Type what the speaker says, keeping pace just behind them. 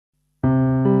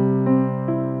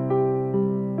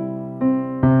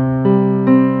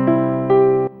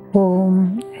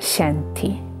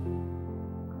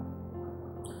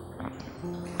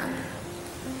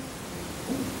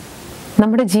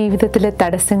നമ്മുടെ ജീവിതത്തിലെ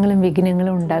തടസ്സങ്ങളും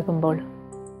വിഘ്നങ്ങളും ഉണ്ടാകുമ്പോൾ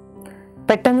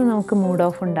പെട്ടെന്ന് നമുക്ക് മൂഡ്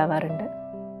ഓഫ് ഉണ്ടാവാറുണ്ട്.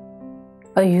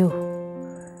 അയ്യോ,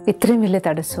 ഇത്രയും വലിയ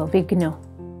തടസ്സമോ വിഘ്നോ,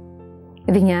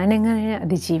 ഇത് ഞാനെങ്ങനെ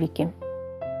അതിജീവിക്കും?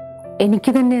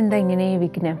 എനിക്ക് തന്നെ എന്താ ഇങ്ങനെ ഈ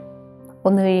വിഘ്നം?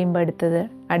 ഒന്ന് കഴിയുമ്പോൾ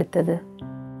അടുത്തത്.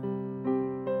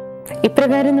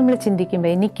 ഇപ്രകാരം നമ്മൾ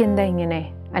ചിന്തിക്കുമ്പോൾ എനിക്കെന്താ ഇങ്ങനെ,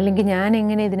 അല്ലെങ്കിൽ ഞാൻ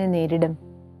എങ്ങനെ ഇതിനെ നേരിടും,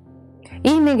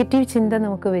 ഈ നെഗറ്റീവ് ചിന്ത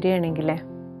നമുക്ക് വരികയാണെങ്കിൽ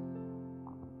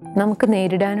നമുക്ക്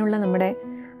നേരിടാനുള്ള നമ്മുടെ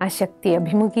ആ ശക്തി,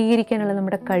 അഭിമുഖീകരിക്കാനുള്ള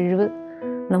നമ്മുടെ കഴിവ്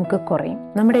നമുക്ക് കുറയും,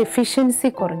 നമ്മുടെ എഫിഷ്യൻസി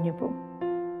കുറഞ്ഞു പോകും.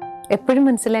 എപ്പോഴും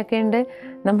മനസ്സിലാക്കേണ്ടത്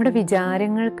നമ്മുടെ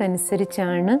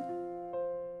വിചാരങ്ങൾക്കനുസരിച്ചാണ്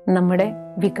നമ്മുടെ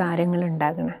വികാരങ്ങൾ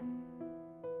ഉണ്ടാകുന്നത്.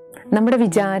 നമ്മുടെ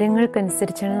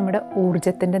വിചാരങ്ങൾക്കനുസരിച്ചാണ് നമ്മുടെ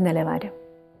ഊർജത്തിൻ്റെ നിലവാരം.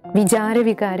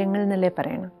 വികാരങ്ങൾ എന്നല്ലേ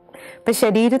പറയണം. ഇപ്പം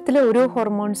ശരീരത്തിലെ ഓരോ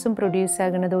ഹോർമോൺസും പ്രൊഡ്യൂസ്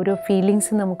ആകുന്നത് ഓരോ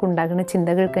ഫീലിങ്സും നമുക്കുണ്ടാകുന്ന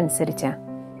ചിന്തകൾക്കനുസരിച്ചാണ്.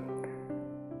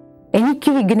 എനിക്ക്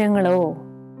വിഘ്നങ്ങളോ,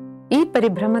 ഈ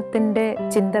പരിഭ്രമത്തിൻ്റെ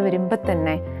ചിന്ത വരുമ്പോൾ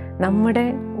തന്നെ നമ്മുടെ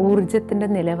ഊർജത്തിൻ്റെ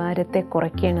നിലവാരത്തെ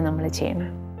കുറയ്ക്കുകയാണ് നമ്മൾ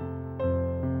ചെയ്യണം.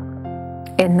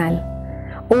 എന്നാൽ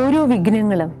ഓരോ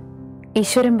വിഘ്നങ്ങളും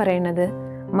ഈശ്വരൻ പറയണത്,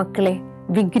 മക്കളെ,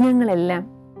 വിഘ്നങ്ങളെല്ലാം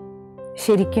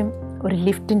ശരിക്കും ഒരു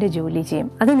ലിഫ്റ്റിൻ്റെ ജോലി ചെയ്യും.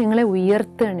 അത് നിങ്ങളെ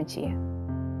ഉയർത്തുകയാണ് ചെയ്യുക.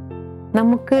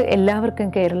 നമുക്ക് എല്ലാവർക്കും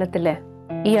കേരളത്തിൽ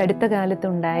ഈ അടുത്ത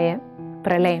കാലത്തുണ്ടായ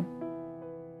പ്രളയം,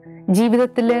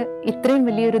 ജീവിതത്തിൽ ഇത്രയും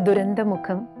വലിയൊരു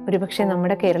ദുരന്തമുഖം ഒരുപക്ഷെ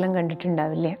നമ്മുടെ കേരളം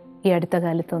കണ്ടിട്ടുണ്ടാവില്ല ഈ അടുത്ത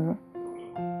കാലത്തൊന്നും.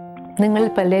 നിങ്ങൾ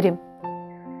പലരും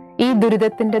ഈ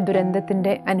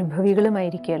ദുരന്തത്തിൻ്റെ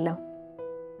അനുഭവികളുമായിരിക്കുമല്ലോ.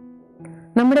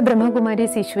 നമ്മുടെ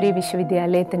ബ്രഹ്മകുമാരീസ് ഈശ്വരീയ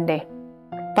വിശ്വവിദ്യാലയത്തിൻ്റെ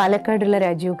പാലക്കാടുള്ള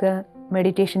രാജയോഗ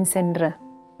മെഡിറ്റേഷൻ സെൻറ്റർ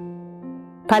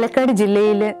പാലക്കാട്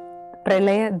ജില്ലയിലെ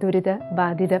പ്രളയ ദുരിത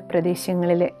ബാധിത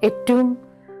പ്രദേശങ്ങളിലെ ഏറ്റവും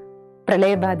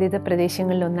പ്രളയബാധിത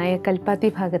പ്രദേശങ്ങളിലൊന്നായ കൽപ്പാത്തി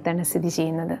ഭാഗത്താണ് സ്ഥിതി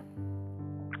ചെയ്യുന്നത്.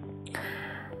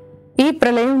 ഈ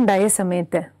പ്രളയം ഉണ്ടായ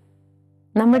സമയത്ത്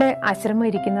നമ്മുടെ ആശ്രമം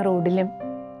ഇരിക്കുന്ന റോഡിലും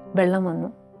വെള്ളം വന്നു.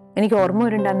 എനിക്ക് ഓർമ്മ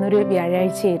വരുന്നുണ്ട്, അന്നൊരു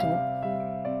വ്യാഴാഴ്ചയായിരുന്നു.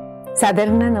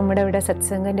 സാധാരണ നമ്മുടെ ഇവിടെ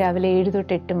സത്സംഗം രാവിലെ 7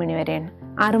 തൊട്ട് 8 മണി വരെയാണ്.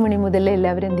 6 മണി മുതൽ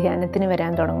എല്ലാവരും ധ്യാനത്തിന്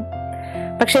വരാൻ തുടങ്ങും.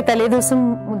 പക്ഷെ തലേദിവസം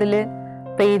മുതൽ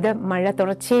പെയ്ത മഴ,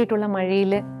 തുടർച്ചയായിട്ടുള്ള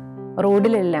മഴയിൽ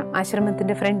റോഡിലെല്ലാം,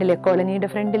 ആശ്രമത്തിൻ്റെ ഫ്രണ്ടിലെ, കോളനിയുടെ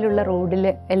ഫ്രണ്ടിലുള്ള റോഡിൽ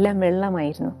എല്ലാം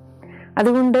വെള്ളമായിരുന്നു.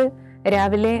 അതുകൊണ്ട്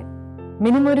രാവിലെ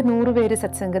മിനിമം ഒരു 100 പേര്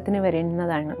സത്സംഗത്തിന്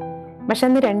വരുന്നതാണ്. പക്ഷെ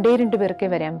അന്ന് 2 പേർക്കേ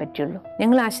വരാൻ പറ്റുള്ളൂ.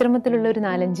 ഞങ്ങൾ ആശ്രമത്തിലുള്ള ഒരു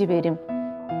 4-5 പേരും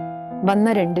വന്ന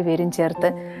 2 പേരും ചേർത്ത്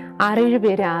 6-7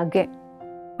 പേര് ആകെ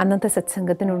അന്നത്തെ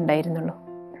സത്സംഗത്തിനുണ്ടായിരുന്നുള്ളൂ.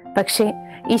 പക്ഷേ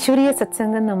ഈശ്വരീയ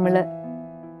സത്സംഗം നമ്മൾ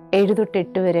 7 തൊട്ട്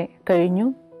 8 വരെ കഴിഞ്ഞു.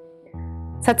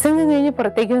 സത്സംഗം കഴിഞ്ഞ്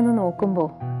പുറത്തേക്ക് വന്ന് നോക്കുമ്പോൾ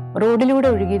റോഡിലൂടെ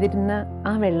ഒഴുകിയിരുന്ന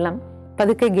ആ വെള്ളം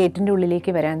പതുക്കെ ഗേറ്റിൻ്റെ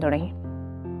ഉള്ളിലേക്ക് വരാൻ തുടങ്ങി.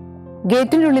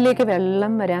 ഗേറ്റിൻ്റെ ഉള്ളിലേക്ക്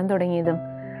വെള്ളം വരാൻ തുടങ്ങിയതും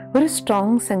ഒരു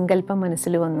സ്ട്രോങ് സങ്കല്പം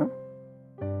മനസ്സിൽ വന്നു.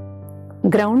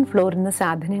 ഗ്രൗണ്ട് ഫ്ലോറിൽ നിന്ന്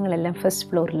സാധനങ്ങളെല്ലാം ഫസ്റ്റ്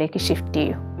ഫ്ലോറിലേക്ക് ഷിഫ്റ്റ്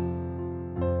ചെയ്യൂ.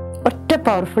 ഒറ്റ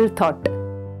പവർഫുൾ തോട്ട്.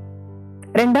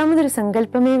 രണ്ടാമതൊരു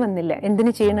സങ്കല്പമേ വന്നില്ല,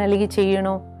 എന്തിനു ചെയ്യണോ അല്ലെങ്കിൽ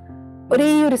ചെയ്യണോ, ഒരേ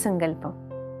ഒരു സങ്കല്പം.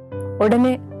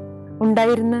 ഉടനെ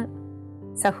ഉണ്ടായിരുന്ന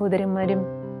സഹോദരന്മാരും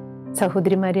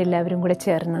എല്ലാവരും കൂടെ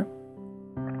ചേർന്ന്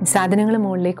സാധനങ്ങൾ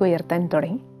മുകളിലേക്ക് ഉയർത്താൻ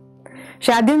തുടങ്ങി.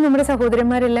 പക്ഷെ ആദ്യം നമ്മുടെ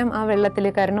സഹോദരന്മാരെല്ലാം ആ വെള്ളത്തിൽ,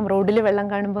 കാരണം റോഡിൽ വെള്ളം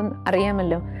കാണുമ്പോൾ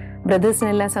അറിയാമല്ലോ,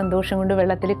 ബ്രദേഴ്സിനെല്ലാം സന്തോഷം കൊണ്ട്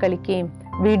വെള്ളത്തിൽ കളിക്കുകയും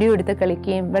വീഡിയോ എടുത്ത്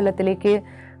കളിക്കുകയും വെള്ളത്തിലേക്ക്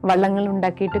വള്ളങ്ങൾ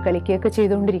ഉണ്ടാക്കിയിട്ട് കളിക്കുകയൊക്കെ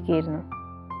ചെയ്തുകൊണ്ടിരിക്കുകയായിരുന്നു.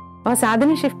 അപ്പോൾ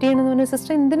സാധനം ഷിഫ്റ്റ് ചെയ്യണമെന്ന് പറഞ്ഞു.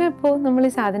 സിസ്റ്റർ, എന്തിനാ ഇപ്പോൾ നമ്മൾ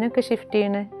ഈ സാധനമൊക്കെ ഷിഫ്റ്റ്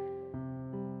ചെയ്യണേ?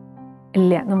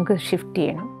 ഇല്ല, നമുക്ക് ഷിഫ്റ്റ്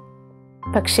ചെയ്യണം.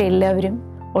 പക്ഷെ എല്ലാവരും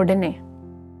ഉടനെ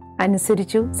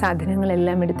അനുസരിച്ചു.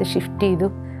 സാധനങ്ങളെല്ലാം എടുത്ത് ഷിഫ്റ്റ് ചെയ്തു.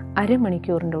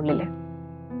 അരമണിക്കൂറിൻ്റെ ഉള്ളിൽ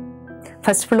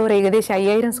ഫസ്റ്റ് ഫ്ലോർ ഏകദേശം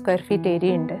 5000 സ്ക്വയർ ഫീറ്റ്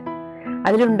ഏരിയ ഉണ്ട്.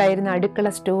 അതിലുണ്ടായിരുന്ന അടുക്കള,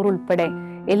 സ്റ്റോർ ഉൾപ്പെടെ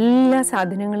എല്ലാ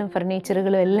സാധനങ്ങളും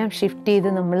ഫർണിച്ചറുകളും എല്ലാം ഷിഫ്റ്റ് ചെയ്ത്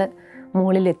നമ്മൾ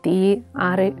മുകളിലെത്തി. ഈ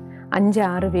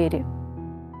 5-6 പേര്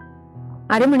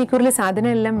അരമണിക്കൂറിൽ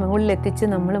സാധനം എല്ലാം മുകളിലെത്തിച്ച്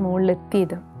നമ്മൾ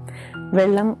മുകളിലെത്തിയത്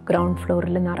വെള്ളം ഗ്രൗണ്ട്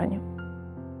ഫ്ലോറിൽ നിറഞ്ഞു.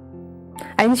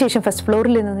 അതിനുശേഷം ഫസ്റ്റ്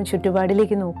ഫ്ലോറിൽ നിന്ന്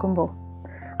ചുറ്റുപാടിലേക്ക് നോക്കുമ്പോൾ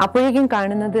അപ്പോഴേക്കും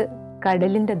കാണുന്നത്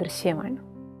കടലിൻ്റെ ദൃശ്യമാണ്.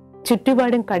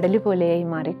 ചുറ്റുപാടും കടൽ പോലെയായി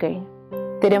മാറിക്കഴിഞ്ഞു.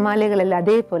 തിരമാലകളെല്ലാം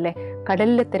അതേപോലെ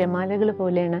കടലിലെ തിരമാലകൾ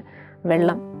പോലെയാണ്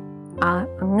വെള്ളം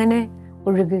അങ്ങനെ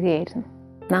ഒഴുകുകയായിരുന്നു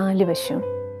 4 വശവും.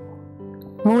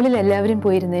 മുകളിൽ എല്ലാവരും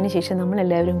പോയിരുന്നതിന് ശേഷം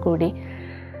നമ്മളെല്ലാവരും കൂടി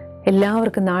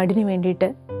എല്ലാവർക്കും നാടിന് വേണ്ടിയിട്ട്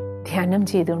ധ്യാനം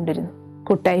ചെയ്തുകൊണ്ടിരുന്നു.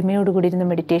 കൂട്ടായ്മയോടുകൂടി ഇരുന്ന്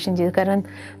മെഡിറ്റേഷൻ ചെയ്തു. കാരണം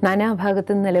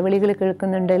നാനാഭാഗത്തു നിന്ന് നിലവിളികൾ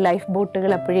കേൾക്കുന്നുണ്ട്. ലൈഫ്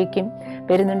ബോട്ടുകൾ അപ്പോഴേക്കും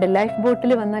വരുന്നുണ്ട്. ലൈഫ്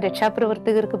ബോട്ടിൽ വന്ന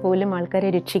രക്ഷാപ്രവർത്തകർക്ക് പോലും ആൾക്കാരെ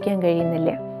രക്ഷിക്കാൻ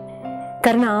കഴിയുന്നില്ല.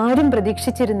 കാരണം ആരും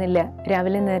പ്രതീക്ഷിച്ചിരുന്നില്ല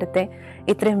രാവിലെ നേരത്തെ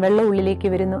ഇത്രയും വെള്ളം ഉള്ളിലേക്ക്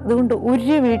വരുന്നു. അതുകൊണ്ട്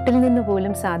ഒരു വീട്ടിൽ നിന്ന്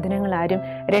പോലും സാധനങ്ങൾ ആരും,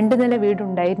 2 നില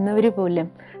വീടുണ്ടായിരുന്നവർ പോലും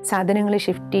സാധനങ്ങൾ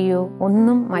ഷിഫ്റ്റ് ചെയ്യോ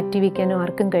ഒന്നും മാറ്റിവെക്കാനോ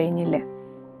ആർക്കും കഴിഞ്ഞില്ല.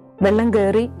 വെള്ളം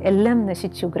കയറി എല്ലാം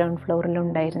നശിച്ചു. ഗ്രൗണ്ട്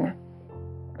ഫ്ലോറിലുണ്ടായിരുന്നു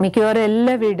മിക്കവാറും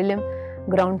എല്ലാ വീട്ടിലും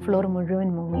ഗ്രൗണ്ട് ഫ്ലോർ മുഴുവൻ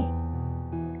മുങ്ങി.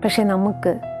 പക്ഷെ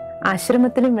നമുക്ക്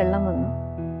ആശ്രമത്തിലും വെള്ളം വന്നു.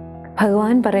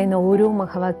 ഭഗവാൻ പറയുന്ന ഓരോ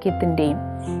മഹാവാക്യത്തിൻ്റെയും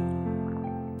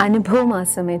അനുഭവം ആ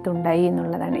സമയത്തുണ്ടായി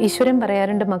എന്നുള്ളതാണ്. ഈശ്വരൻ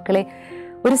പറയാറുണ്ട്, മക്കളെ,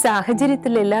 ഒരു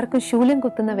സാഹചര്യത്തിൽ എല്ലാവർക്കും ശൂലം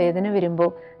കുത്തുന്ന വേദന വരുമ്പോൾ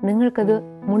നിങ്ങൾക്കത്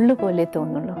മുള്ളുപോലെ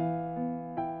തോന്നുള്ളൂ.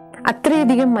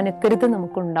 അത്രയധികം മനക്കരുത്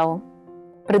നമുക്കുണ്ടാവും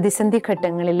പ്രതിസന്ധി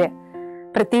ഘട്ടങ്ങളിൽ.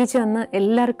 പ്രത്യേകിച്ച് അന്ന്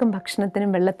എല്ലാവർക്കും ഭക്ഷണത്തിനും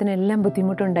വെള്ളത്തിനും എല്ലാം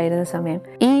ബുദ്ധിമുട്ടുണ്ടായിരുന്ന സമയം.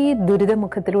 ഈ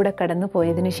ദുരിതമുഖത്തിലൂടെ കടന്നു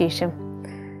പോയതിനു ശേഷം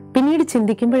പിന്നീട്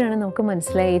ചിന്തിക്കുമ്പോഴാണ് നമുക്ക്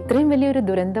മനസ്സിലായത്, ഇത്രയും വലിയൊരു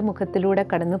ദുരന്തമുഖത്തിലൂടെ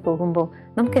കടന്നു പോകുമ്പോൾ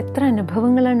നമുക്ക് എത്ര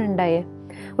അനുഭവങ്ങളാണ് ഉണ്ടായത്.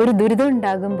 ഒരു ദുരിതം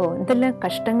ഉണ്ടാകുമ്പോൾ എന്തെല്ലാം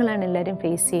കഷ്ടങ്ങളാണ് എല്ലാവരും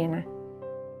ഫേസ് ചെയ്യണത്.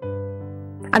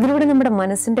 അതിലൂടെ നമ്മുടെ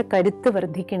മനസ്സിന്റെ കരുത്ത്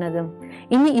വർദ്ധിക്കുന്നതും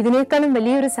ഇനി ഇതിനേക്കാളും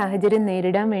വലിയൊരു സാഹചര്യം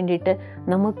നേരിടാൻ വേണ്ടിയിട്ട്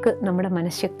നമുക്ക് നമ്മുടെ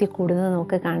മനഃശക്തി കൂടുന്നത്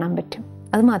നമുക്ക് കാണാൻ പറ്റും.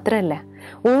 അത് മാത്രമല്ല,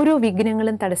 ഓരോ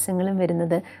വിഘ്നങ്ങളും തടസ്സങ്ങളും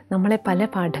വരുന്നത് നമ്മളെ പല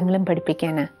പാഠങ്ങളും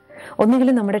പഠിപ്പിക്കാനാണ്. ഒന്നുകിൽ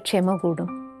നമ്മുടെ ക്ഷമ കൂടും,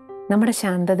 നമ്മുടെ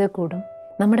ശാന്തത കൂടും,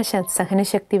 നമ്മുടെ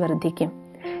സഹനശക്തി വർദ്ധിക്കും,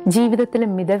 ജീവിതത്തിൽ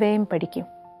മിതവ്യയം പഠിക്കും.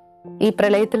 ഈ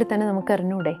പ്രളയത്തിൽ തന്നെ നമുക്ക്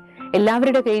അറിഞ്ഞൂടെ,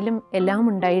 എല്ലാവരുടെ കയ്യിലും എല്ലാം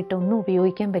ഉണ്ടായിട്ട് ഒന്നും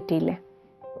ഉപയോഗിക്കാൻ പറ്റിയില്ല.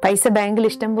 പൈസ ബാങ്കിൽ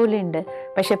ഇഷ്ടം പോലെ ഉണ്ട്,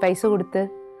 പക്ഷെ പൈസ കൊടുത്ത്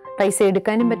പൈസ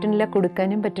എടുക്കാനും പറ്റുന്നില്ല,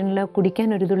 കൊടുക്കാനും പറ്റുന്നില്ല, കുടിക്കാൻ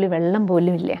ഒരു തുള്ളി വെള്ളം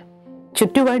പോലും ഇല്ല.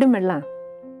 ചുറ്റുപാടും വെള്ളമാണ്,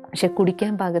 പക്ഷെ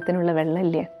കുടിക്കാൻ പാകത്തിനുള്ള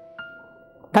വെള്ളമില്ല.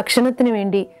 ഭക്ഷണത്തിന്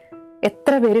വേണ്ടി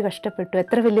എത്ര പേര് കഷ്ടപ്പെട്ടു,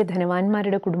 എത്ര വലിയ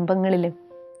ധനവാന്മാരുടെ കുടുംബങ്ങളിലും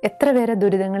എത്ര പേരെ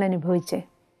ദുരിതങ്ങൾ അനുഭവിച്ചേ.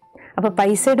 അപ്പോൾ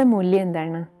പൈസയുടെ മൂല്യം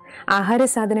എന്താണ്? ആഹാര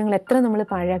സാധനങ്ങൾ എത്ര നമ്മൾ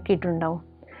പാഴാക്കിയിട്ടുണ്ടാവും.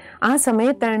 ആ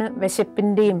സമയത്താണ്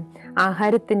വിശപ്പിൻ്റെയും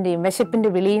ആഹാരത്തിൻ്റെയും, വിശപ്പിൻ്റെ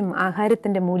വിളിയും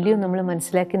ആഹാരത്തിൻ്റെ മൂല്യവും നമ്മൾ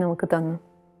മനസ്സിലാക്കി നമുക്ക് തന്നു.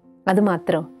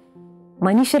 അതുമാത്രമോ,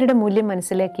 മനുഷ്യരുടെ മൂല്യം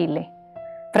മനസ്സിലാക്കിയില്ലേ?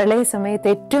 പ്രളയ സമയത്ത്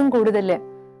ഏറ്റവും കൂടുതൽ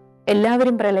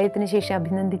എല്ലാവരും പ്രളയത്തിന് ശേഷം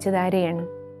അഭിനന്ദിച്ചത് ആരെയാണ്?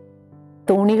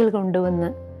 തോണികൾ കൊണ്ടുവന്ന്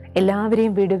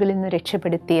എല്ലാവരെയും വീടുകളിൽ നിന്ന്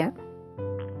രക്ഷപ്പെടുത്തിയ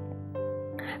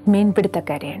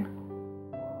മീൻപിടുത്തക്കാരെയാണ്.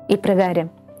 ഇപ്രകാരം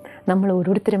നമ്മൾ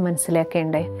ഓരോരുത്തരും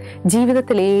മനസ്സിലാക്കേണ്ട,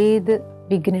 ജീവിതത്തിൽ ഏത്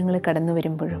വിഘ്നങ്ങൾ കടന്നു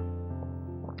വരുമ്പോഴും,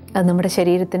 അത് നമ്മുടെ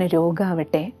ശരീരത്തിന്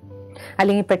രോഗമാവട്ടെ,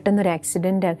 അല്ലെങ്കിൽ പെട്ടെന്നൊരു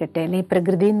ആക്സിഡൻ്റ് ആകട്ടെ, അല്ലെങ്കിൽ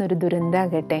പ്രകൃതിയിൽ നിന്നൊരു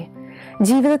ദുരന്തമാകട്ടെ,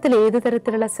 ജീവിതത്തിൽ ഏത്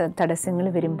തരത്തിലുള്ള തടസ്സങ്ങൾ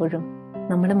വരുമ്പോഴും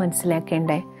നമ്മൾ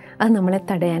മനസ്സിലാക്കേണ്ടേ, അത് നമ്മളെ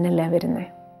തടയാനല്ല വരുന്നത്.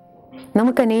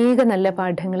 നമുക്കനേക നല്ല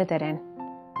പാഠങ്ങൾ തരാൻ,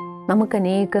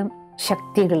 നമുക്കനേകം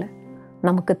ശക്തികൾ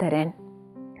നമുക്ക് തരാൻ,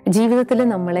 ജീവിതത്തിൽ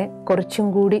നമ്മളെ കുറച്ചും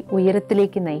കൂടി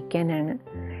ഉയരത്തിലേക്ക് നയിക്കാനാണ്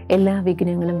എല്ലാ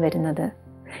വിഘ്നങ്ങളും വരുന്നത്.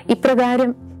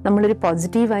 ഇപ്രകാരം നമ്മളൊരു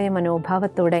പോസിറ്റീവായ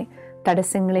മനോഭാവത്തോടെ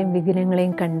തടസ്സങ്ങളെയും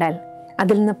വിഘ്നങ്ങളെയും കണ്ടാൽ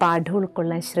അതിൽ നിന്ന് പാഠം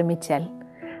ഉൾക്കൊള്ളാൻ ശ്രമിച്ചാൽ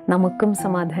നമുക്കും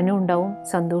സമാധാനം ഉണ്ടാവും,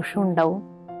 സന്തോഷവും ഉണ്ടാവും,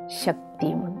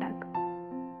 ശക്തിയും ഉണ്ടാകും.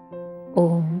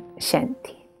 ഓം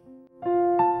ശാന്തി.